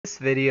this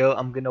video,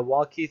 I'm going to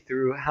walk you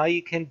through how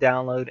you can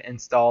download,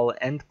 install,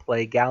 and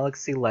play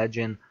Galaxy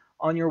Legend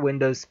on your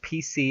Windows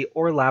PC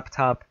or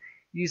laptop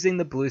using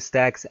the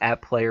BlueStacks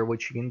app player,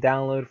 which you can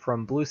download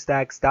from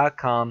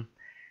BlueStacks.com.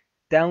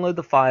 Download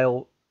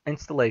the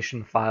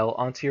installation file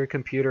onto your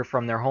computer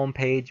from their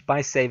homepage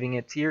by saving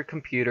it to your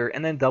computer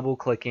and then double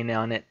clicking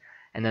on it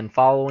and then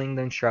following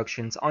the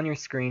instructions on your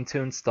screen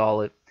to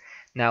install it.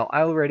 Now,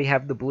 I already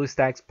have the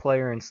BlueStacks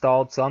player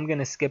installed, so I'm going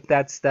to skip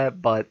that step,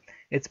 but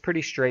it's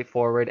pretty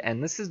straightforward,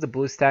 and this is the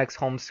BlueStacks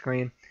home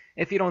screen.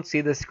 If you don't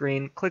see the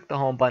screen, click the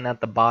home button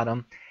at the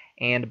bottom,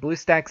 and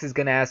BlueStacks is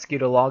going to ask you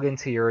to log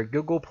into your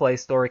Google Play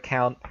Store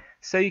account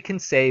so you can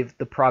save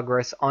the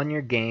progress on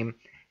your game.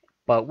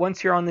 But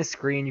once you're on this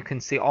screen, you can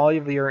see all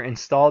of your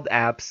installed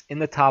apps in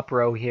the top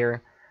row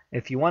here.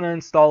 If you want to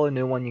install a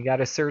new one, you got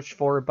to search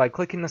for it by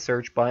clicking the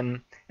search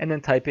button and then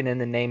typing in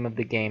the name of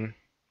the game.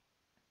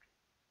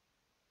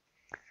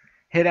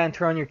 Hit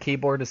enter on your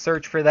keyboard to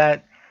search for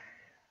that,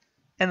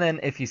 and then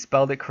if you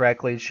spelled it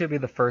correctly, it should be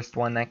the first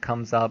one that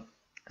comes up.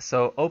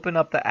 So open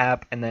up the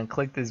app and then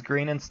click this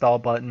green install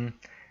button,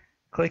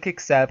 click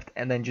accept,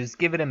 and then just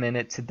give it a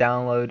minute to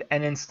download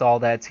and install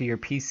that to your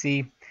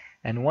PC.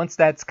 And once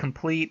that's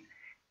complete,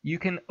 you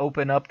can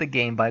open up the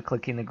game by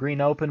clicking the green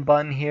open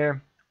button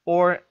here,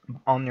 or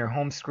on your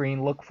home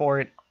screen, look for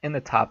it in the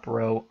top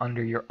row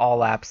under your all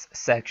apps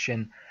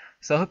section.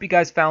 So I hope you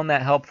guys found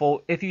that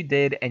helpful. If you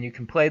did and you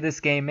can play this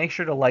game, make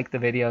sure to like the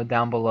video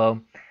down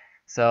below.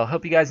 So I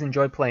hope you guys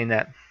enjoy playing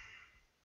that.